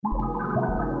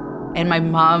And my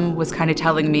mom was kind of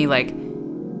telling me, like,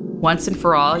 once and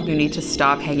for all, you need to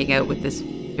stop hanging out with this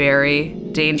very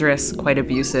dangerous, quite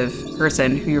abusive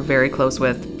person who you're very close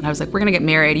with. And I was like, we're going to get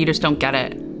married. You just don't get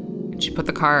it. And she put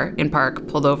the car in park,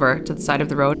 pulled over to the side of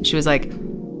the road. And she was like,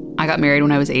 I got married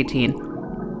when I was 18.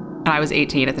 And I was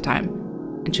 18 at the time.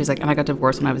 And she was like, and I got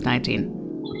divorced when I was 19.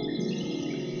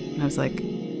 And I was like,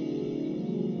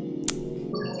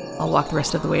 I'll walk the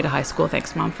rest of the way to high school.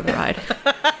 Thanks, Mom, for the ride.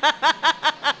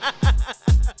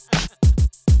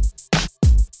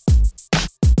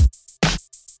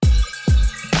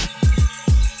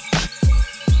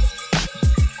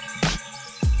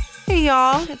 Hey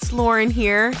y'all, it's Lauren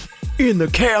here in the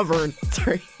cavern.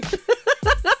 Sorry.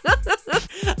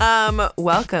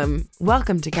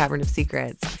 Welcome to Cavern of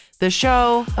Secrets, the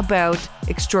show about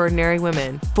extraordinary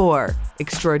women for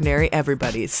extraordinary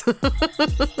everybody's.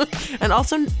 And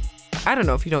also, I don't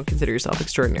know if you don't consider yourself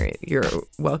extraordinary, you're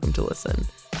welcome to listen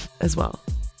as well.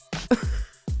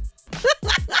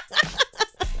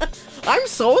 I'm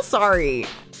so sorry.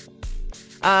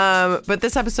 But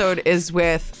this episode is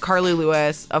with Carly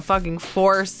Lewis, a fucking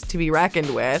force to be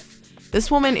reckoned with. This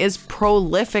woman is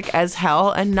prolific as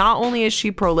hell, and not only is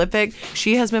she prolific,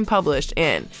 she has been published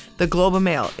in the Globe and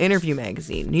Mail, Interview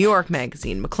Magazine, New York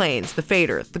Magazine, Maclean's, The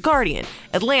Fader, The Guardian,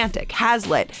 Atlantic,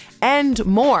 Hazlitt, and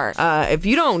more. If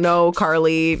you don't know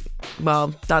Carly,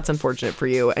 well, that's unfortunate for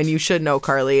you, and you should know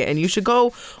Carly, and you should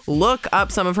go look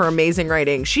up some of her amazing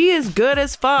writing. She is good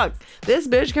as fuck. This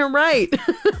bitch can write.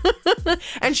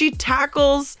 And she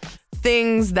tackles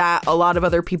things that a lot of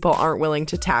other people aren't willing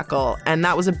to tackle, and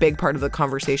that was a big part of the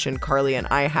conversation Carly and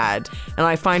I had, and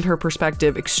I find her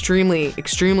perspective extremely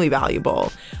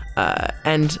valuable,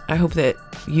 and I hope that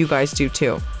you guys do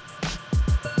too.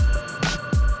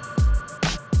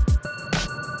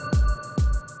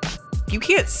 You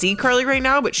can't see Carly right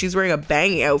now, but she's wearing a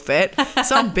banging outfit.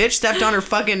 Some bitch stepped on her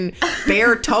fucking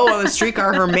bare toe on the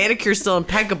streetcar. Her manicure's still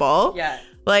impeccable. Yeah.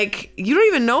 Like, you don't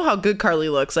even know how good Carly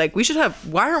looks. Like, we should have...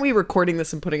 Why aren't we recording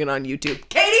this and putting it on YouTube?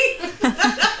 Katie! That's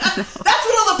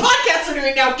what all the podcasts are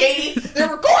doing now, Katie! They're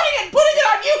recording and putting it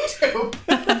on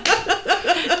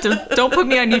YouTube! Don't put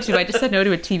me on YouTube. I just said no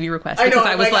to a TV request. I know.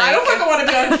 I was I don't fucking want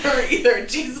to be on camera either.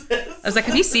 Jesus. I was like,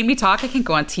 have you seen me talk? I can't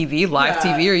go on TV, live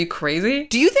TV. Are you crazy?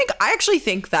 Do you think... I actually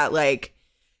think that, like...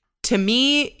 To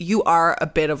me, you are a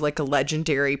bit of like a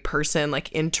legendary person,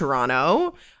 like in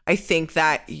Toronto. I think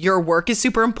that your work is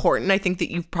super important. I think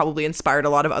that you've probably inspired a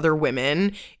lot of other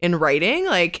women in writing,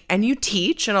 like, and you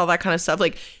teach and all that kind of stuff.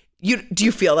 Like, do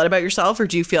you feel that about yourself, or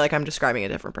do you feel like I'm describing a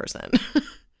different person?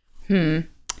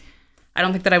 I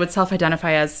don't think that I would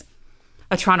self-identify as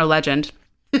a Toronto legend.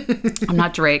 I'm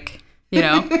not Drake, you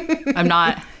know? I'm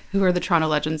not... Who are the Toronto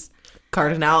legends?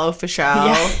 Cardinal Official.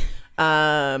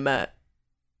 Yeah.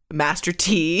 Master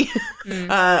T.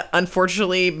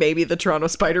 Unfortunately, maybe the Toronto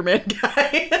Spider-Man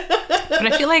guy. But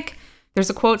I feel like there's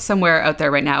a quote somewhere out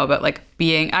there right now about like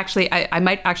being... Actually, I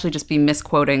might actually just be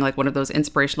misquoting like one of those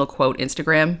inspirational quote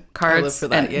Instagram cards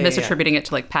and misattributing it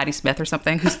to like Patti Smith or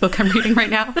something, whose book I'm reading right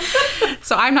now.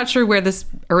 So I'm not sure where this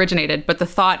originated, but the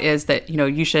thought is that, you know,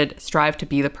 you should strive to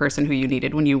be the person who you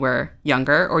needed when you were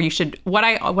younger, or you should... What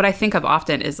I think of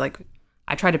often is like,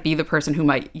 I try to be the person who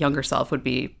my younger self would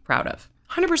be proud of.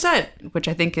 100%. Which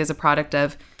I think is a product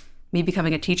of me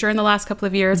becoming a teacher in the last couple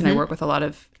of years. Mm-hmm. And I work with a lot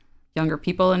of younger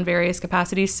people in various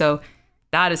capacities. So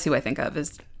that is who I think of.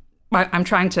 Is I'm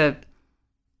trying to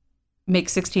make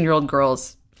 16-year-old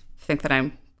girls think that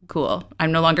I'm cool. I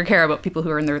no longer care about people who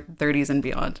are in their 30s and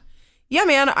beyond. Yeah,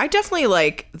 man. I definitely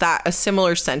like that. A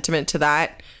similar sentiment to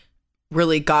that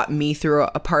really got me through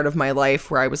a part of my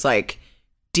life where I was like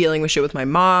dealing with shit with my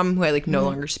mom, who I like no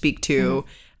longer speak to.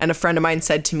 And a friend of mine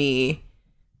said to me,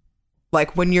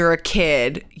 like, when you're a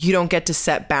kid, you don't get to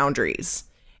set boundaries.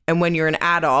 And when you're an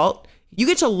adult, you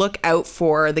get to look out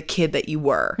for the kid that you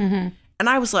were. Mm-hmm. And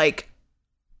I was like,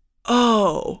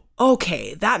 oh,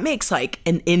 okay, that makes like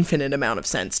an infinite amount of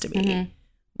sense to me. Mm-hmm.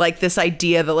 Like this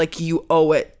idea that like you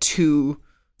owe it to,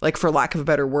 like, for lack of a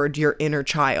better word, your inner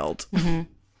child. Mm-hmm.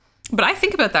 But I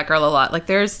think about that girl a lot. Like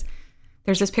there's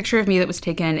this picture of me that was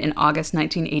taken in August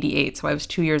 1988. So I was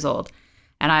 2 years old.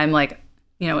 And I'm like,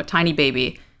 you know, a tiny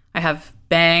baby. I have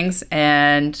bangs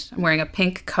and I'm wearing a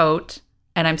pink coat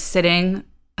and I'm sitting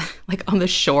like on the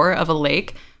shore of a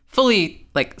lake, fully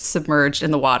like submerged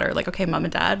in the water. Like, okay, Mom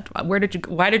and Dad,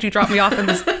 why did you drop me off in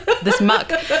this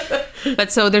muck?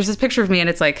 But so there's this picture of me and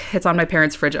it's like, it's on my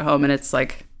parents' fridge at home and it's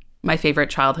like my favorite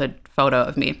childhood photo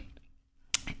of me.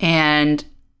 And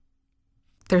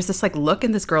there's this like look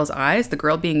in this girl's eyes, the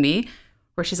girl being me,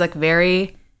 where she's like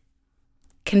very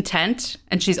content,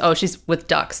 and she's with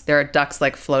ducks. There are ducks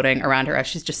like floating around her as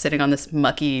she's just sitting on this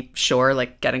mucky shore,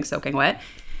 like getting soaking wet.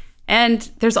 And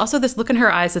there's also this look in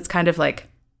her eyes that's kind of like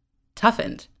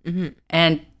toughened.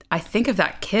 And I think of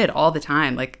that kid all the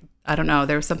time. Like, I don't know,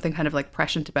 there was something kind of like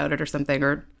prescient about it or something,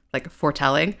 or like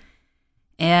foretelling.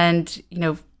 And, you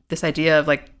know, this idea of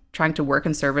like trying to work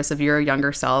in service of your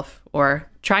younger self, or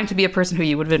trying to be a person who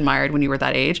you would have admired when you were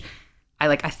that age.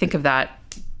 I think of that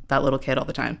little kid all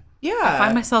the time. Yeah. I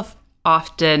find myself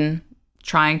often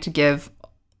trying to give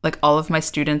like all of my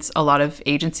students a lot of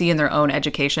agency in their own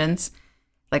educations.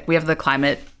 Like, we have the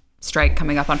climate strike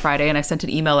coming up on Friday, and I sent an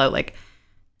email out like,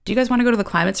 do you guys want to go to the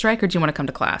climate strike or do you want to come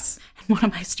to class? And one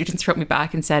of my students wrote me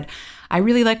back and said, I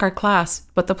really like our class,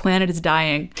 but the planet is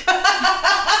dying.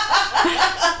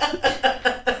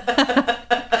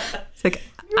 It's like,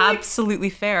 absolutely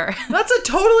fair. That's a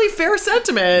totally fair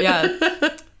sentiment. Yeah.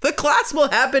 The class will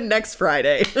happen next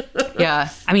Friday. Yeah.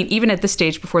 I mean, even at this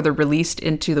stage before they're released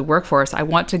into the workforce, I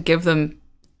want to give them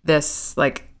this,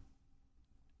 like,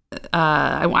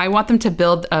 I want them to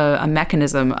build a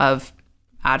mechanism of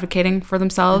advocating for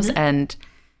themselves and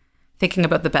thinking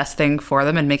about the best thing for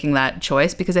them and making that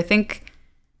choice. Because I think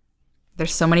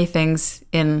there's so many things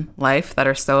in life that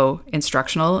are so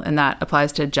instructional, and that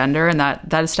applies to gender, and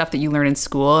that is stuff that you learn in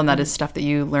school, and that is stuff that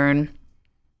you learn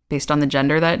based on the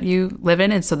gender that you live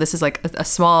in. And so this is like a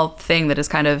small thing that is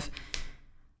kind of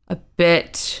a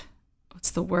bit,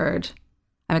 what's the word?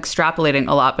 I'm extrapolating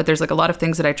a lot, but there's like a lot of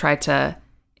things that I try to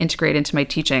integrate into my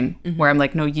teaching where I'm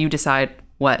like, no, you decide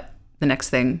what the next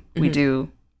thing we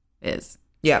do is.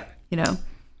 Yeah. You know?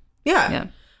 Yeah.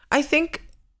 I think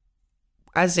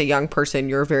as a young person,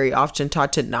 you're very often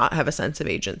taught to not have a sense of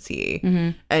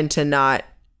agency and to not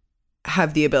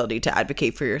have the ability to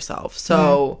advocate for yourself.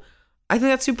 So I think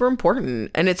that's super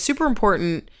important. And it's super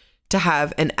important to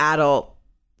have an adult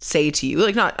say to you,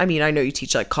 like, not, I mean, I know you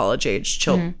teach like college age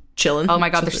children. Oh my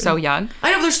God, they're so young.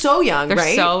 I know, they're so young, they're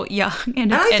right? so young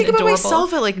and I think adorable. about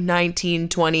myself at like 19,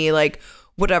 20, like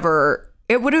whatever.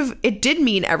 It did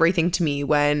mean everything to me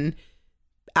when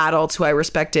adults who I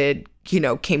respected, you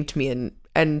know, came to me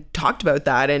and talked about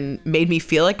that and made me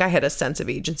feel like I had a sense of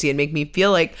agency and make me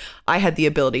feel like I had the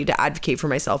ability to advocate for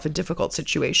myself in difficult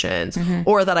situations,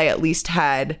 or that I at least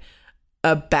had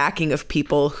a backing of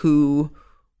people who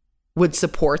would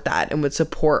support that and would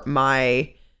support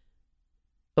my,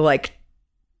 like,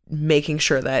 making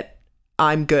sure that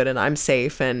I'm good and I'm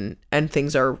safe and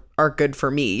things are good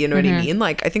for me. You know what I mean?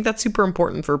 Like, I think that's super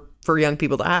important for young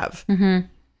people to have.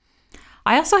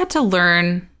 I also had to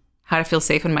learn how to feel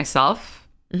safe in myself.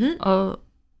 And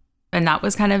that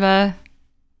was kind of a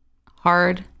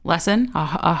hard lesson,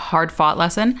 a hard fought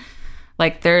lesson.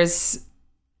 Like,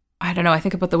 I don't know, I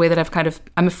think about the way that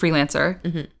I'm a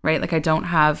freelancer, right? Like, I don't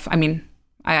have, I mean,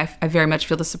 I very much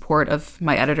feel the support of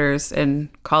my editors and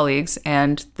colleagues,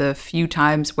 and the few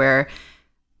times where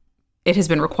it has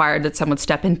been required that someone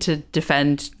step in to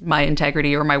defend my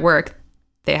integrity or my work,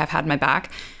 they have had my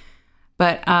back.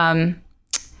 But I'm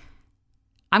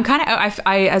kind of,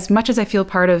 I as much as I feel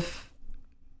part of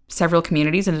several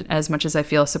communities and as much as I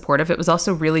feel supportive, it was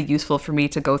also really useful for me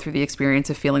to go through the experience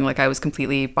of feeling like I was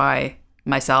completely by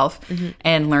myself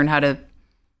and learn how to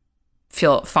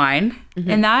feel fine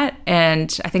in that.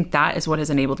 And I think that is what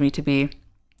has enabled me to be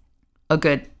a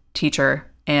good teacher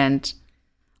and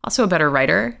also a better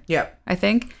writer. Yeah, I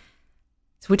think.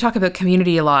 So we talk about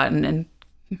community a lot, and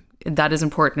that is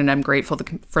important, and I'm grateful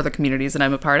for the communities that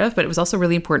I'm a part of. But it was also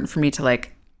really important for me to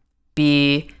like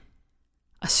be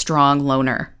a strong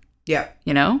loner. Yeah,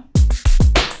 you know.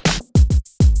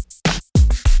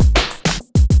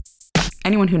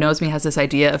 Anyone who knows me has this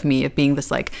idea of me of being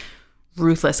this like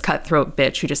ruthless cutthroat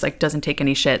bitch who just like doesn't take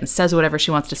any shit and says whatever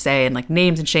she wants to say and like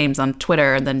names and shames on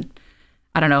Twitter, and then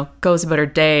I don't know, goes about her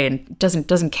day and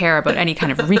doesn't care about any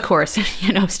kind of recourse.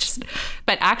 You know, it's just,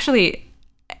 but actually,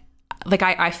 like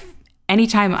I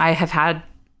anytime I have had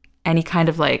any kind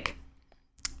of like,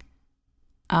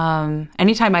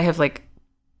 anytime I have like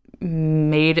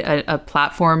made a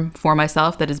platform for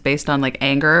myself that is based on like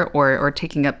anger or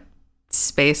taking up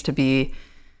space to be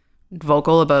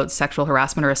vocal about sexual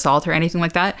harassment or assault or anything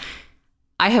like that,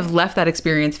 I have left that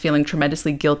experience feeling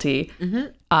tremendously guilty.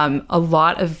 A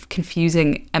lot of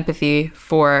confusing empathy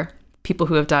for people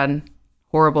who have done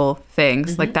horrible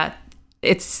things like that.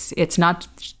 It's not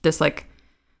this like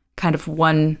kind of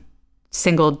one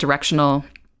single directional,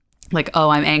 like, oh,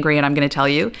 I'm angry and I'm going to tell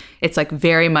you. It's like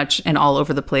very much an all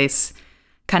over the place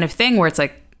kind of thing where it's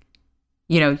like,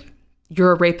 you know,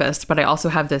 you're a rapist, but I also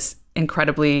have this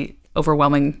incredibly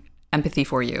overwhelming empathy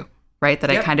for you, right?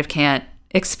 That I kind of can't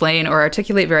explain or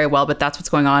articulate very well, but that's what's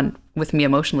going on with me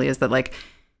emotionally, is that like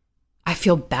I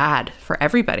feel bad for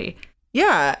everybody.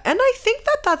 Yeah. And I think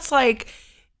that that's like,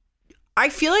 I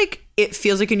feel like it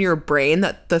feels like in your brain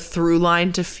that the through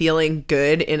line to feeling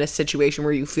good in a situation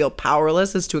where you feel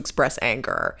powerless is to express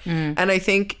anger. And I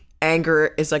think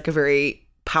anger is like a very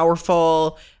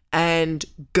powerful and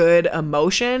good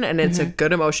emotion, and it's a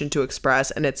good emotion to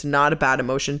express, and it's not a bad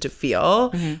emotion to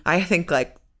feel. I think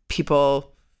like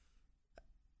people,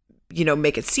 you know,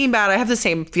 make it seem bad. I have the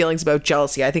same feelings about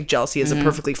jealousy. I think jealousy is a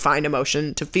perfectly fine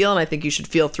emotion to feel, and I think you should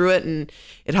feel through it, and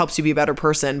it helps you be a better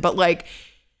person. But like,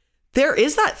 there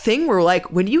is that thing where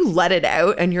like when you let it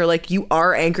out and you're like, you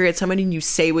are angry at someone and you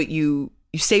say what you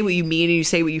mean and you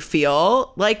say what you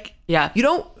feel, like, you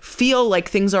don't feel like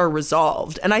things are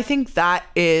resolved. And I think that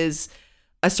is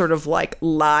a sort of like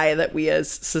lie that we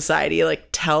as society like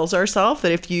tells ourselves,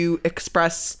 that if you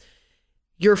express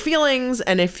your feelings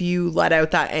and if you let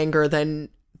out that anger, then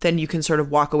you can sort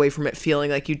of walk away from it feeling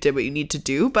like you did what you need to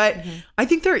do. But I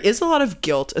think there is a lot of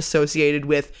guilt associated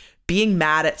with being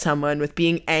mad at someone, with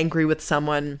being angry with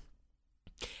someone,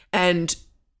 and,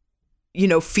 you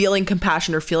know, feeling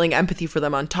compassion or feeling empathy for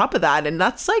them on top of that. And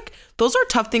that's like, those are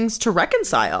tough things to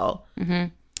reconcile.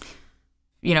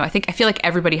 You know, I feel like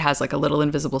everybody has like a little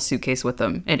invisible suitcase with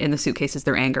them, and in the suitcase is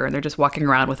their anger, and they're just walking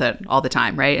around with it all the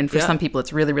time, right? And for some people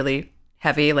it's really, really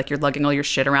heavy, like you're lugging all your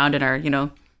shit around and are, you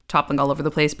know, toppling all over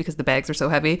the place because the bags are so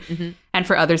heavy. And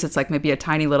for others it's like maybe a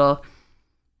tiny little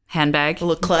handbag, a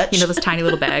little clutch, you know, those tiny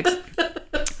little bags.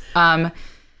 The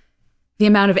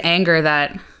amount of anger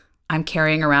that I'm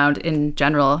carrying around in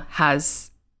general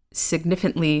has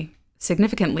significantly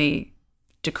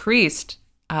decreased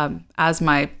as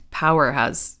my power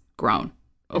has grown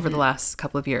over the last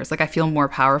couple of years. Like, I feel more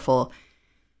powerful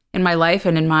in my life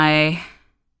and in my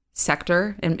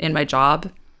sector, in my job,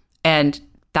 and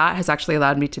that has actually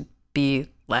allowed me to be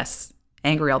less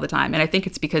angry all the time. And I think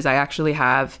it's because I actually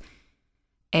have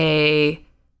a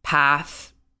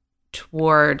path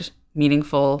toward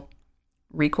meaningful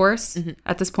recourse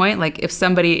at this point. Like, if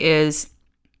somebody is,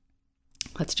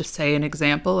 let's just say an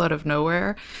example out of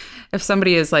nowhere, if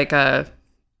somebody is like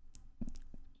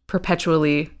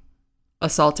perpetually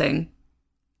assaulting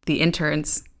the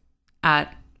interns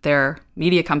at their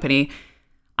media company,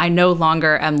 I no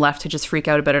longer am left to just freak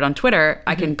out about it on Twitter.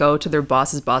 I can go to their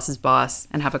boss's boss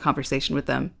and have a conversation with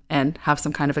them and have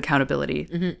some kind of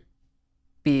accountability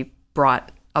be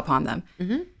brought upon them.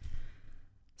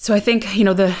 So I think, you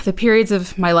know, the periods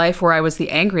of my life where I was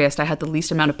the angriest, I had the least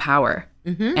amount of power.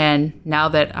 And now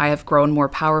that I have grown more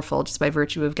powerful just by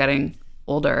virtue of getting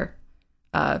older,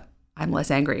 I'm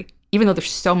less angry, even though there's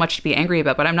so much to be angry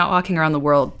about. But I'm not walking around the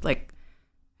world like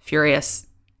furious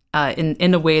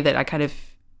in the way that I kind of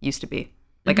used to be.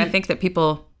 Like, I think that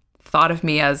people thought of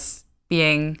me as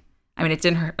being, I mean, it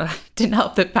didn't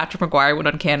help that Patrick McGuire went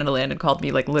on Canada Land and called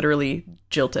me like literally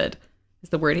jilted is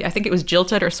the word. I think it was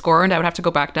jilted or scorned. I would have to go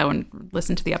back down and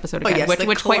listen to the episode again,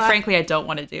 which quite frankly, I don't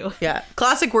want to do. Yeah.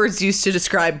 Classic words used to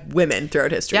describe women throughout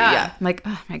history. Yeah. I'm like,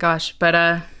 oh my gosh.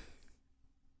 But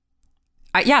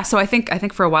so I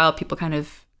think for a while people kind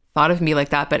of thought of me like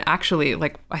that, but actually,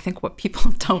 like, I think what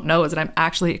people don't know is that I'm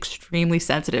actually extremely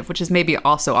sensitive, which is maybe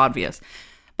also obvious.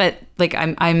 But like,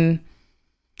 I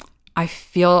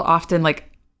feel often like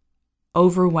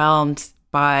overwhelmed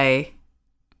by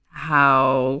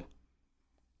how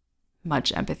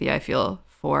much empathy I feel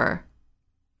for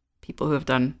people who have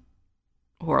done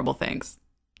horrible things.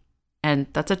 And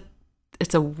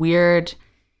it's a weird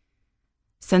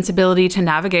sensibility to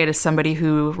navigate as somebody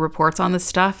who reports on this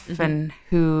stuff and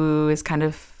who is kind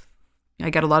of, I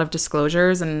get a lot of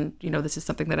disclosures, and, you know, this is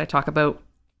something that I talk about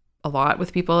a lot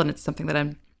with people, and it's something that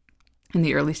I'm in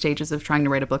the early stages of trying to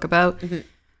write a book about.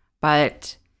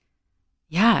 But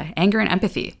yeah, anger and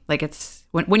empathy, like, it's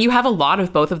when you have a lot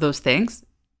of both of those things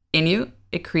in you,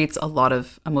 it creates a lot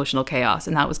of emotional chaos.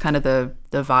 And that was kind of the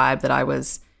vibe that I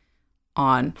was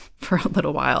on for a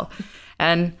little while.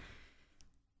 And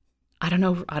I don't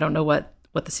know what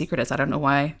the secret is. I don't know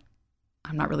why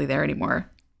I'm not really there anymore.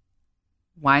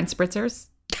 Wine spritzers?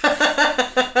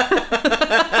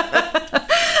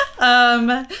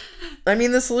 I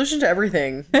mean, the solution to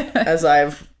everything, as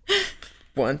I've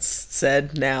once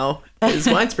said now, is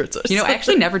wine spritzers. You know, I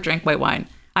actually never drank white wine.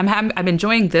 I'm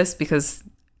enjoying this because,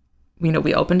 you know,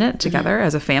 we opened it together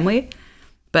as a family,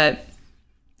 but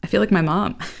I feel like my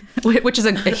mom, which is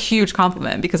a huge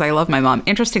compliment because I love my mom.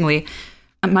 Interestingly,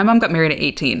 my mom got married at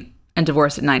 18 and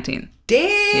divorced at 19.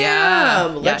 Damn! Yeah.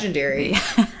 Legendary.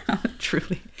 Yeah.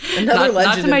 Truly. Another legend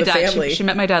not to my in the dad. family. She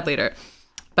met my dad later.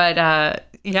 But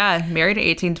yeah, married at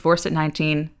 18, divorced at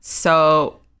 19.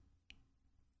 So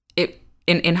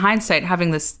in hindsight,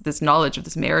 having this knowledge of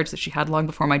this marriage that she had long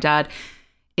before my dad,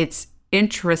 it's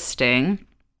interesting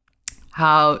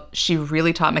how she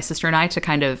really taught my sister and I to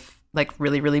kind of like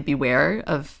really, really beware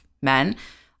of men. Like,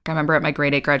 I remember at my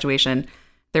grade 8 graduation,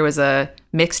 there was a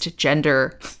mixed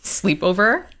gender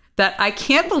sleepover that I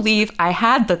can't believe I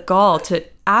had the gall to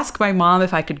ask my mom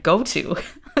if I could go to.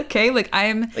 Okay, like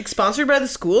I'm like sponsored by the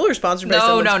school or sponsored by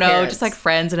someone's parents? Just like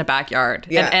friends in a backyard.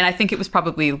 Yeah. And I think it was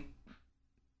probably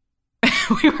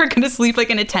we were going to sleep like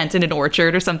in a tent in an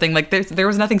orchard or something. Like there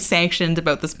was nothing sanctioned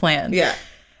about this plan. Yeah.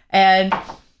 And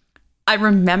I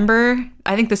remember,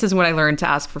 I think this is when I learned to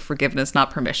ask for forgiveness, not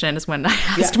permission, is when I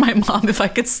asked my mom if I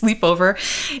could sleep over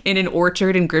in an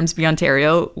orchard in Grimsby,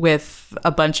 Ontario with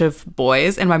a bunch of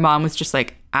boys. And my mom was just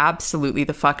like, absolutely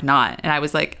the fuck not. And I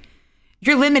was like,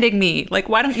 you're limiting me. Like,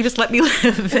 why don't you just let me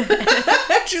live?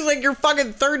 She's like, you're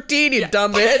fucking 13, you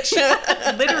dumb bitch.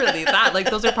 Literally that. Like,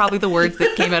 those are probably the words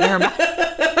that came out of her mouth.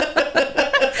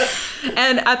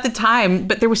 And at the time,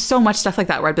 but there was so much stuff like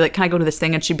that where I'd be like, can I go to this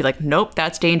thing? And she'd be like, nope,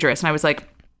 that's dangerous. And I was like,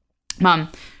 Mom,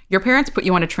 your parents put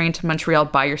you on a train to Montreal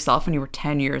by yourself when you were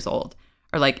 10 years old.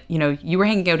 Or like, you know, you were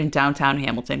hanging out in downtown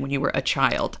Hamilton when you were a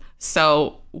child.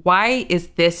 So why is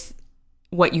this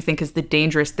what you think is the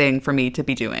dangerous thing for me to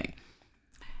be doing?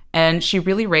 And she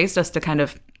really raised us to kind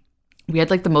of, we had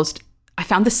like the most, I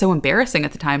found this so embarrassing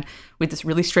at the time, with this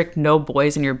really strict no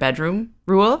boys in your bedroom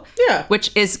rule. Yeah.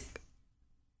 Which is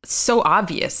so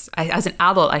obvious. As an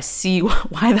adult, I see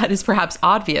why that is perhaps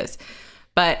obvious.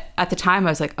 But at the time, I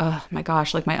was like, oh my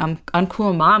gosh, like my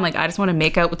uncool mom, like I just want to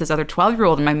make out with this other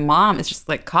 12-year-old. And my mom is just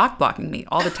like cock blocking me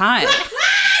all the time.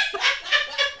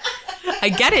 I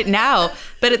get it now.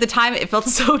 But at the time, it felt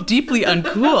so deeply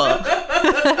uncool.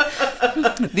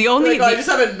 I just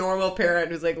have a normal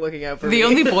parent who's like looking out for me. The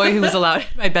only boy who was allowed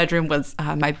in my bedroom was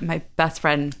my best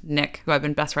friend, Nick, who I've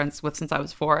been best friends with since I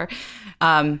was 4.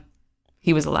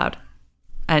 He was allowed.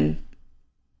 And,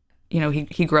 you know,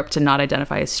 he grew up to not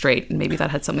identify as straight, and maybe that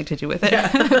had something to do with it.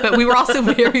 Yeah. But we were also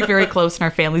very, very close, and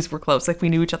our families were close. Like, we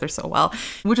knew each other so well.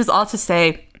 Which is all to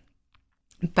say,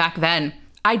 back then,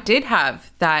 I did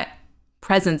have that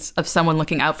presence of someone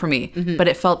looking out for me, but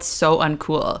it felt so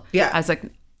uncool. Yeah. I was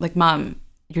like, Mom,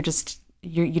 you just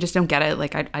don't get it.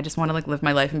 Like, I just want to like live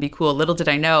my life and be cool. Little did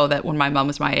I know that when my mom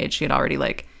was my age, she had already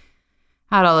like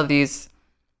had all of these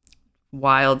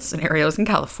wild scenarios in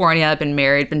California, been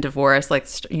married, been divorced, like,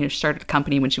 started a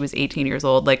company when she was 18 years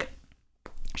old. Like,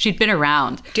 she'd been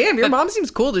around. Damn, your mom seems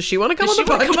cool. Does she want to come on the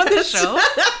podcast? Come on the show?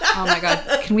 Oh my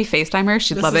God. Can we FaceTime her?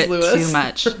 She'd love it too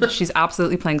much. She's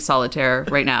absolutely playing solitaire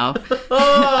right now.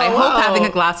 I hope having a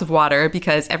glass of water,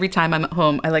 because every time I'm at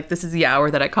home, this is the hour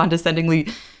that I condescendingly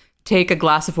take a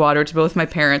glass of water to both my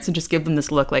parents and just give them this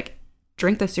look like,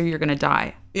 drink this or you're going to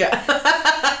die. Yeah.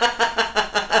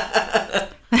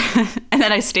 And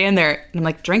then I stand there and I'm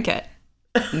like, drink it.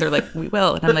 And they're like, we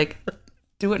will. And I'm like,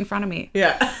 do it in front of me.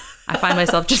 Yeah. I find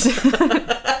myself just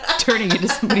turning into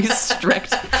somebody's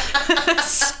strict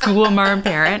schoolmarm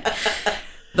parent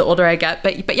the older I get.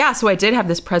 But yeah, so I did have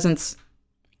this presence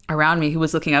around me who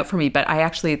was looking out for me. But I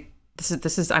actually, this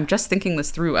is I'm just thinking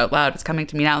this through out loud. It's coming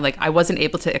to me now. Like, I wasn't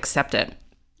able to accept it.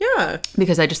 Yeah.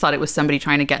 Because I just thought it was somebody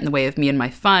trying to get in the way of me and my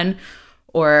fun.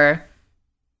 Or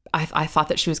I thought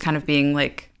that she was kind of being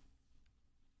like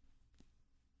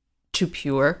too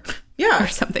pure. Yeah. Or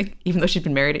something, even though she'd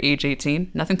been married at age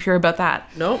 18. Nothing pure about that.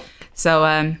 Nope. So,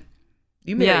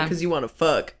 you married because you want to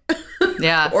fuck.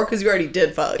 Yeah. Or because you already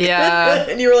did fuck. Yeah.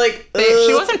 And you were like,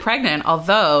 she wasn't pregnant,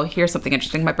 although, here's something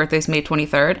interesting. My birthday's May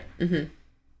 23rd. Mm-hmm.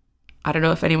 I don't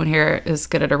know if anyone here is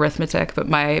good at arithmetic, but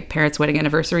my parents' wedding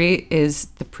anniversary is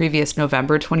the previous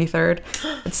November 23rd.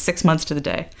 It's 6 months to the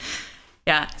day.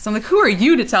 Yeah. So I'm like, who are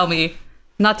you to tell me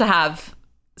not to have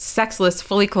sexless,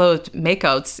 fully clothed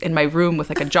makeouts in my room with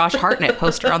like a Josh Hartnett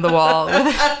poster on the wall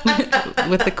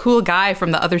with the cool guy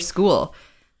from the other school?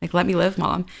 Like, let me live,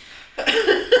 Mom.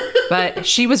 But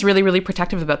she was really, really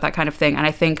protective about that kind of thing. And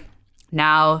I think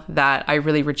now that I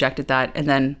really rejected that and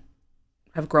then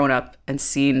have grown up and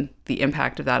seen the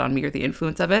impact of that on me, or the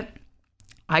influence of it,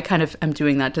 I kind of am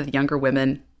doing that to the younger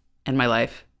women in my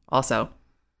life also.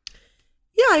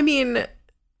 Yeah, I mean,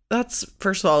 that's,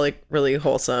 first of all, like, really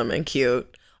wholesome and cute.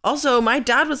 Also, my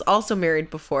dad was also married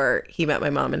before he met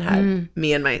my mom and had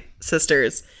me and my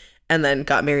sisters, and then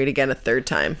got married again a third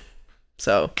time.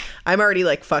 So I'm already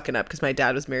like fucking up because my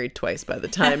dad was married twice by the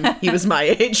time he was my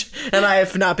age, and I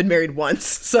have not been married once.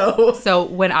 So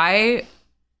when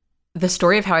the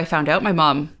story of how I found out my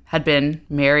mom had been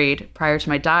married prior to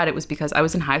my dad, it was because I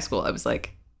was in high school. I was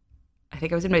like, I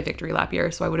think I was in my victory lap year,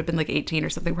 so I would have been like 18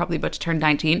 or something, probably about to turn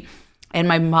 19. And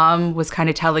my mom was kind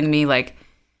of telling me, like,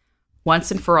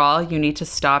 once and for all, you need to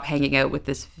stop hanging out with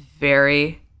this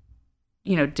very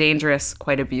dangerous,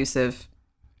 quite abusive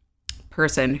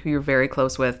person who you're very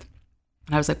close with.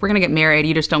 And I was like, we're going to get married.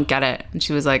 You just don't get it. And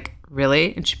she was like,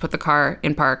 really? And she put the car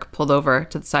in park, pulled over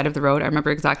to the side of the road. I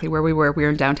remember exactly where we were. We were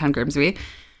in downtown Grimsby.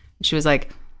 And she was like,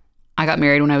 I got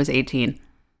married when I was 18. And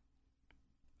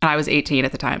I was 18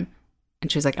 at the time.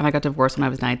 And she was like, and I got divorced when I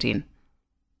was 19.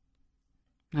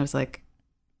 And I was like,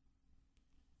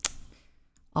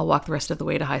 I'll walk the rest of the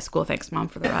way to high school. Thanks, Mom,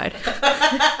 for the ride.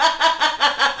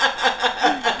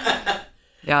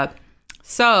 Yeah.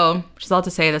 So, which is all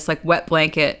to say, this like wet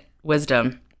blanket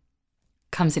wisdom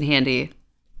comes in handy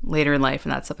later in life.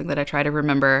 And that's something that I try to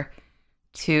remember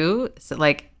too. So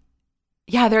like,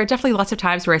 yeah, there are definitely lots of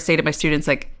times where I say to my students,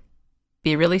 like,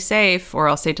 be really safe. Or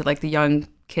I'll say to like the young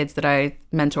kids that I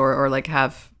mentor or like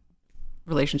have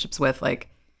relationships with, like,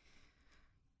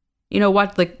 you know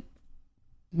what, like,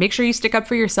 make sure you stick up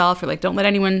for yourself, or like, don't let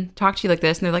anyone talk to you like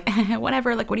this. And they're like,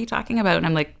 whatever, like, what are you talking about? And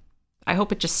I'm like, I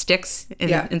hope it just sticks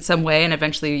in some way. And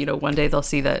eventually, one day they'll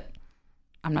see that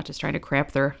I'm not just trying to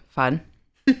cramp their fun.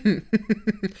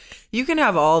 You can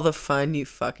have all the fun you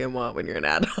fucking want when you're an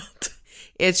adult.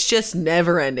 It's just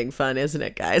never ending fun, isn't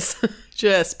it, guys?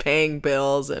 Just paying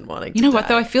bills and wanting to You know what,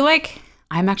 though? I feel like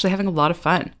I'm actually having a lot of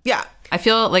fun. Yeah. I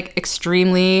feel like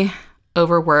extremely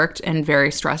overworked and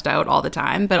very stressed out all the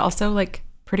time, but also like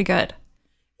pretty good.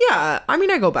 Yeah. I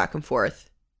mean, I go back and forth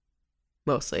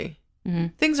mostly. Mm-hmm.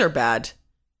 Things are bad,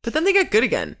 but then they get good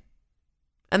again.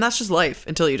 And that's just life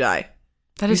until you die.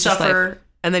 You suffer,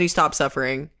 and then you stop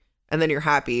suffering, and then you're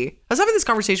happy. I was having this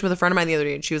conversation with a friend of mine the other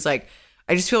day, and she was like,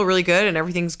 I just feel really good and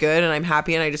everything's good and I'm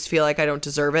happy and I just feel like I don't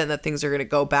deserve it and that things are going to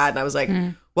go bad. And I was like,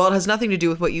 well, it has nothing to do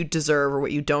with what you deserve or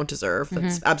what you don't deserve.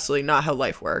 That's absolutely not how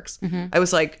life works. I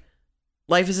was like,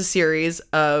 life is a series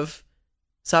of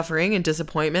suffering and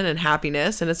disappointment and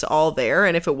happiness, and it's all there.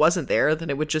 And if it wasn't there, then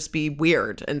it would just be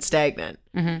weird and stagnant.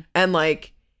 And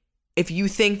like, if you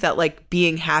think that like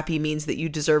being happy means that you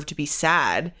deserve to be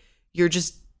sad, you're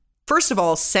just, first of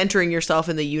all, centering yourself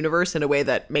in the universe in a way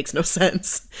that makes no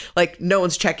sense. Like, no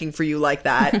one's checking for you like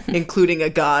that, including a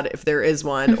God if there is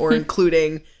one, or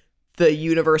including the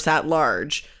universe at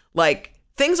large. Like,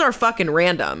 things are fucking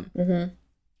random.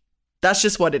 That's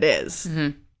just what it is.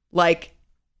 Like,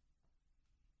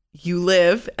 you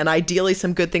live and ideally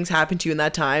some good things happen to you in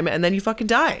that time and then you fucking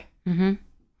die.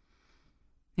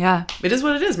 Yeah. It is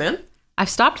what it is, man. I've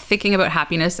stopped thinking about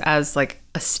happiness as like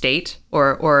a state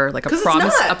or like a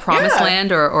promised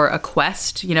land or a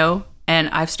quest, and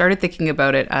I've started thinking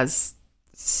about it as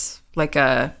like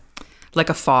a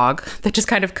fog that just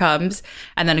kind of comes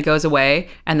and then it goes away,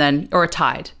 and then, or a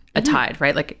tide,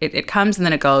 right? Like it comes and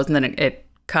then it goes, and then it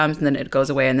comes and then it goes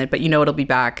away, and then, but it'll be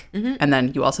back, and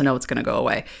then you also know it's going to go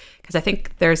away. Because I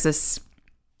think there's this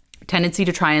tendency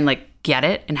to try and like get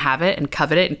it and have it and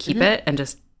covet it and keep it and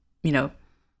just,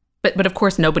 but of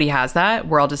course nobody has that.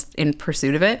 We're all just in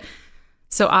pursuit of it.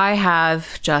 So I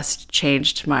have just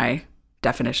changed my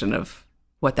definition of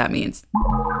what that means.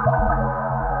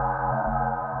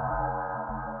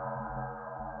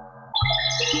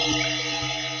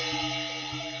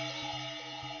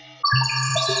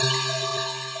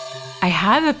 I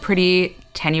have a pretty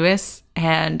tenuous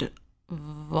and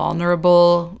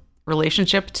vulnerable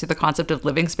relationship to the concept of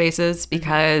living spaces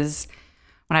because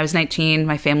when I was 19,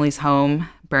 my family's home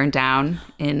burned down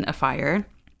in a fire.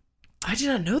 I did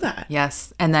not know that.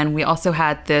 Yes. And then we also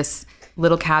had this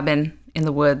little cabin in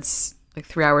the woods, like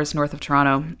 3 hours north of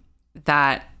Toronto,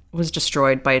 that was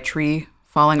destroyed by a tree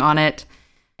falling on it.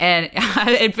 And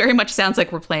it very much sounds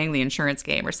like we're playing the insurance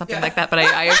game or something like that. But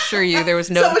I assure you, there was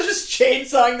no... Someone's just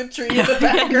chainsawing the tree in the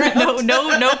background.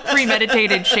 No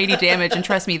premeditated shady damage. And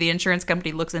trust me, the insurance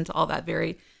company looks into all that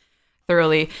very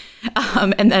thoroughly.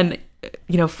 And then,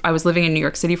 I was living in New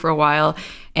York City for a while,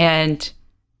 and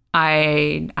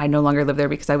I no longer live there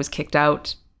because I was kicked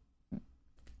out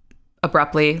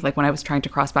abruptly, like when I was trying to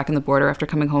cross back in the border after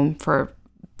coming home for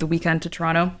the weekend to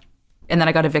Toronto. And then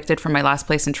I got evicted from my last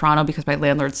place in Toronto because my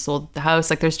landlord sold the house.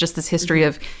 Like, there's just this history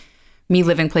of me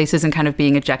living places and kind of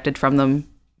being ejected from them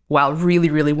while really,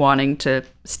 really wanting to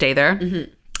stay there.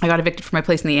 I got evicted from my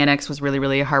place in the Annex, was really,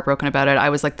 really heartbroken about it. I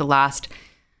was like the last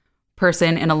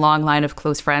person in a long line of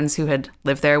close friends who had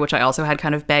lived there, which I also had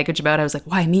kind of baggage about. I was like,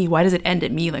 why me? Why does it end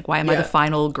at me? Like, why am I the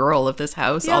final girl of this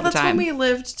house all the time? Yeah, that's when we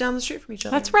lived down the street from each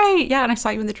other. That's right. Yeah, and I saw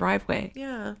you in the driveway.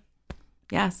 Yeah.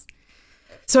 Yes.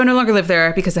 So I no longer live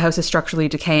there because the house is structurally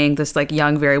decaying. This like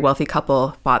young, very wealthy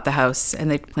couple bought the house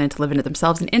and they planned to live in it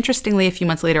themselves. And interestingly, a few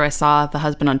months later, I saw the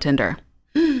husband on Tinder.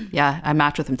 Yeah, I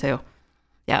matched with him too.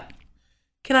 Yeah.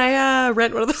 can I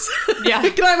rent one of those? Yeah.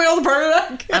 Can I have my old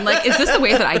apartment back? I'm like, is this the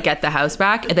way that I get the house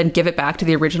back and then give it back to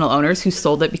the original owners who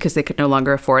sold it because they could no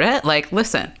longer afford it? Like,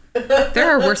 listen, there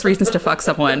are worse reasons to fuck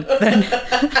someone than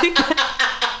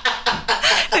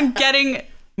getting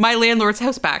my landlord's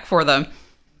house back for them.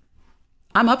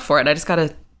 I'm up for it. I just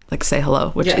gotta like say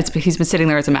hello, which he's been sitting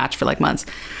there as a match for like months.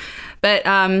 But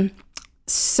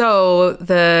so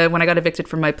when I got evicted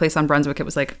from my place on Brunswick, it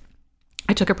was like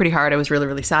I took it pretty hard. I was really,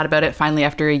 really sad about it. Finally,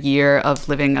 after a year of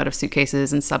living out of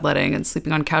suitcases and subletting and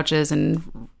sleeping on couches and,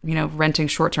 you know, renting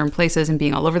short-term places and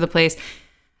being all over the place,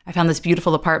 I found this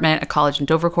beautiful apartment at college in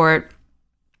Dovercourt.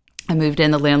 I moved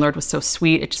in. The landlord was so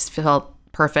sweet. It just felt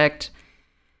perfect.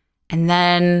 And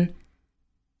then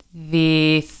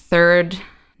the third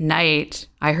night,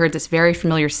 I heard this very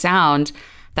familiar sound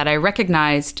that I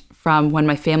recognized from when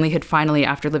my family had finally,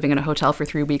 after living in a hotel for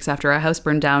 3 weeks after our house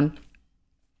burned down,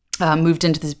 moved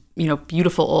into this, you know,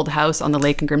 beautiful old house on the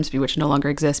lake in Grimsby, which no longer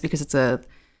exists because it's a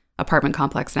apartment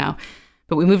complex now.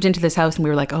 But we moved into this house and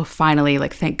we were like, oh, finally,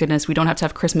 like, thank goodness we don't have to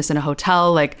have Christmas in a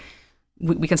hotel. Like,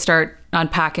 we can start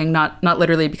unpacking, not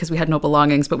literally because we had no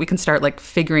belongings, but we can start like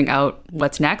figuring out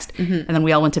what's next. Mm-hmm. And then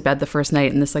we all went to bed the first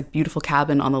night in this like beautiful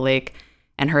cabin on the lake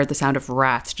and heard the sound of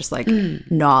rats just like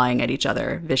gnawing at each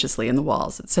other viciously in the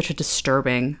walls. It's such a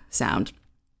disturbing sound.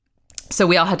 So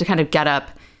we all had to kind of get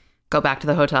up, go back to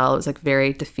the hotel. It was like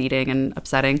very defeating and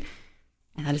upsetting.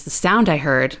 And that is the sound I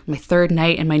heard my third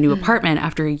night in my new apartment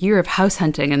after a year of house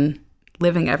hunting and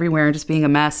living everywhere and just being a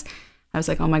mess. I was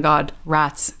like, oh my God,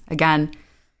 rats again.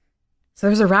 So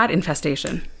there was a rat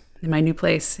infestation in my new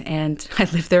place. And I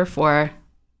lived there for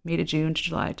May to June to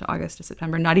July to August to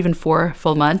September, not even 4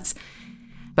 full months.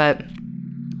 But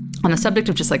on the subject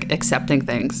of just like accepting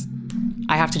things,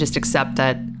 I have to just accept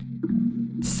that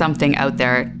something out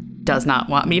there does not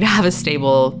want me to have a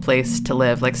stable place to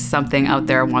live. Like something out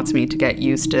there wants me to get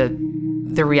used to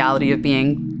the reality of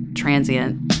being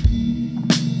transient.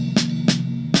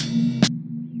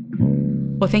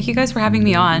 Well, thank you guys for having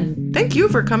me on. Thank you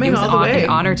for coming all the way. It was an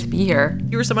honor to be here.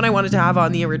 You were someone I wanted to have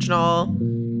on the original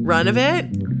run of it.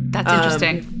 That's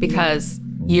interesting because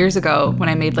years ago when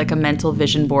I made like a mental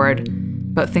vision board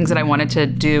about things that I wanted to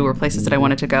do or places that I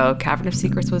wanted to go, Cavern of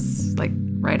Secrets was like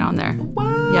right on there.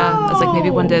 Wow. Yeah, I was like,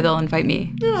 maybe one day they'll invite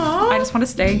me. Aww. I just want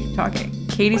to stay talking.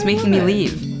 Katie's making me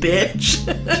leave. Bitch.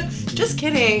 Just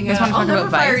kidding. You guys want to talk I'll never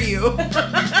about fire Vice? you.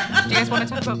 Do you guys want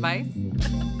to talk about Vice?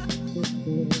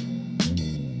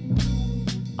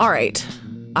 All right.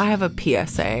 I have a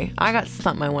PSA. I got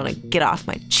something I want to get off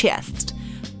my chest.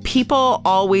 People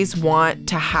always want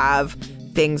to have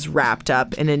things wrapped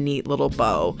up in a neat little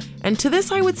bow. And to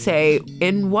this, I would say,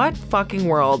 in what fucking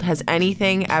world has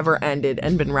anything ever ended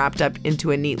and been wrapped up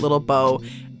into a neat little bow?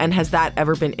 And has that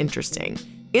ever been interesting?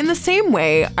 In the same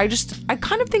way, I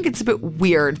kind of think it's a bit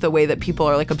weird the way that people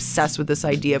are like obsessed with this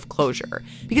idea of closure,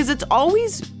 because it's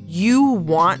always you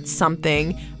want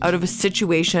something out of a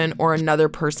situation or another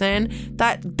person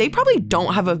that they probably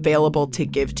don't have available to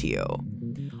give to you.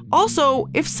 Also,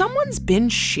 if someone's been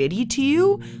shitty to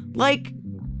you, like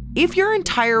if your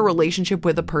entire relationship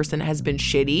with a person has been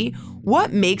shitty,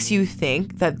 what makes you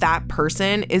think that that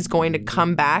person is going to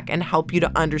come back and help you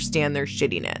to understand their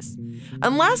shittiness?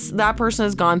 Unless that person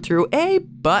has gone through a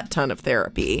butt ton of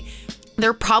therapy,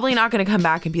 they're probably not going to come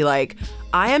back and be like,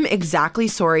 I am exactly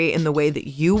sorry in the way that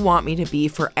you want me to be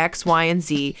for X, Y, and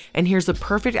Z. And here's a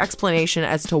perfect explanation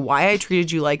as to why I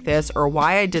treated you like this, or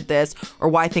why I did this, or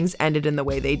why things ended in the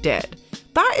way they did.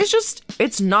 That is just,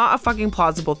 it's not a fucking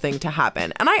plausible thing to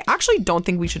happen. And I actually don't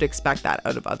think we should expect that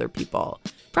out of other people.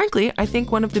 Frankly, I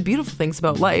think one of the beautiful things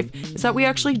about life is that we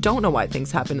actually don't know why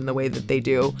things happen in the way that they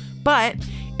do, but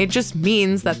it just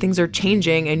means that things are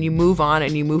changing and you move on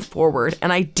and you move forward.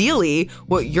 And ideally,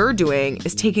 what you're doing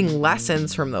is taking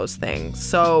lessons from those things.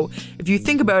 So if you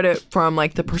think about it from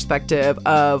like the perspective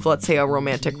of, let's say, a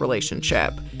romantic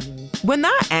relationship, when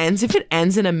that ends, if it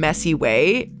ends in a messy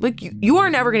way, like you are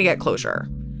never going to get closure.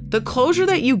 The closure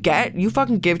that you get, you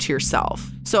fucking give to yourself.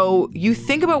 So you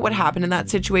think about what happened in that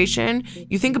situation.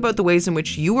 You think about the ways in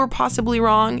which you were possibly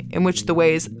wrong, in which the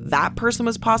ways that person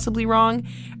was possibly wrong.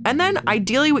 And then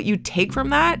ideally what you take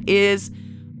from that is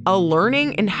a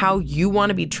learning in how you want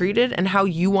to be treated and how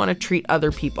you want to treat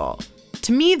other people.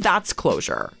 To me, that's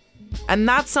closure. And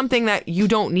that's something that you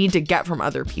don't need to get from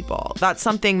other people. That's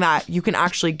something that you can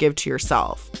actually give to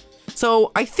yourself.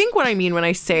 So I think what I mean when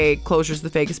I say closure's the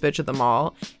fakest bitch of them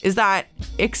all is that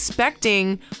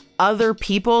expecting other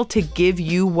people to give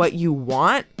you what you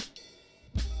want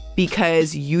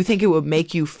because you think it would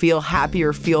make you feel happy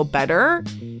or feel better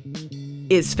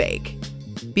is fake.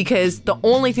 Because the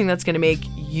only thing that's going to make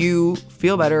you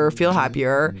feel better or feel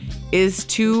happier is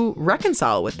to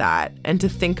reconcile with that and to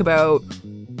think about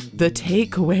the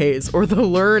takeaways or the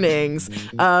learnings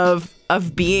of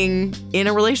being in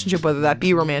a relationship, whether that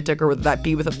be romantic or whether that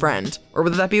be with a friend or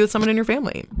whether that be with someone in your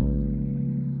family.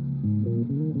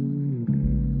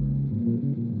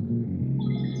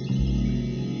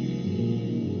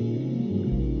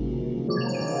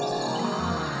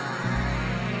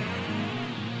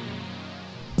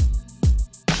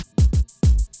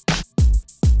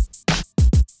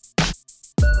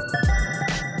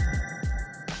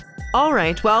 All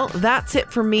right, well, that's it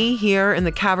for me here in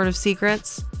the Cavern of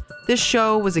Secrets. This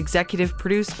show was executive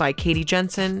produced by Katie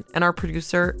Jensen, and our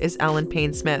producer is Alan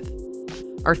Payne Smith.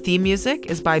 Our theme music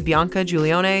is by Bianca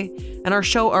Giulione, and our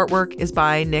show artwork is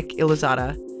by Nick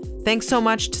Iluzada. Thanks so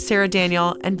much to Sarah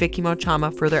Daniel and Vicky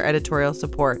Mochama for their editorial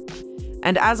support.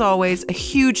 And as always, a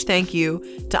huge thank you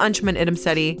to Anshuman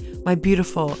Idemseti, my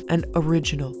beautiful and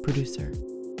original producer.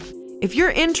 If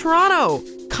you're in Toronto,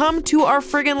 come to our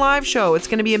friggin' live show. It's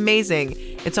going to be amazing.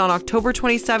 It's on October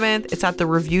 27th. It's at the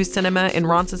Review Cinema in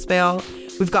Roncesvalles.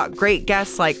 We've got great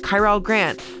guests like Kyrell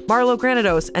Grant, Marlo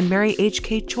Granados, and Mary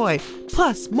H.K. Choi,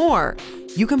 plus more.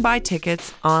 You can buy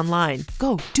tickets online.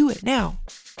 Go do it now.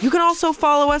 You can also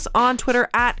follow us on Twitter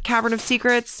at Cavern of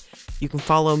Secrets. You can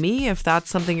follow me if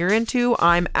that's something you're into.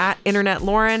 I'm at Internet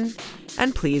Lauren.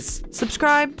 And please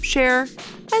subscribe, share,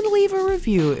 and leave a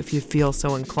review if you feel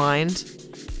so inclined.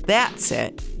 That's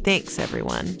it. Thanks,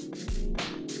 everyone.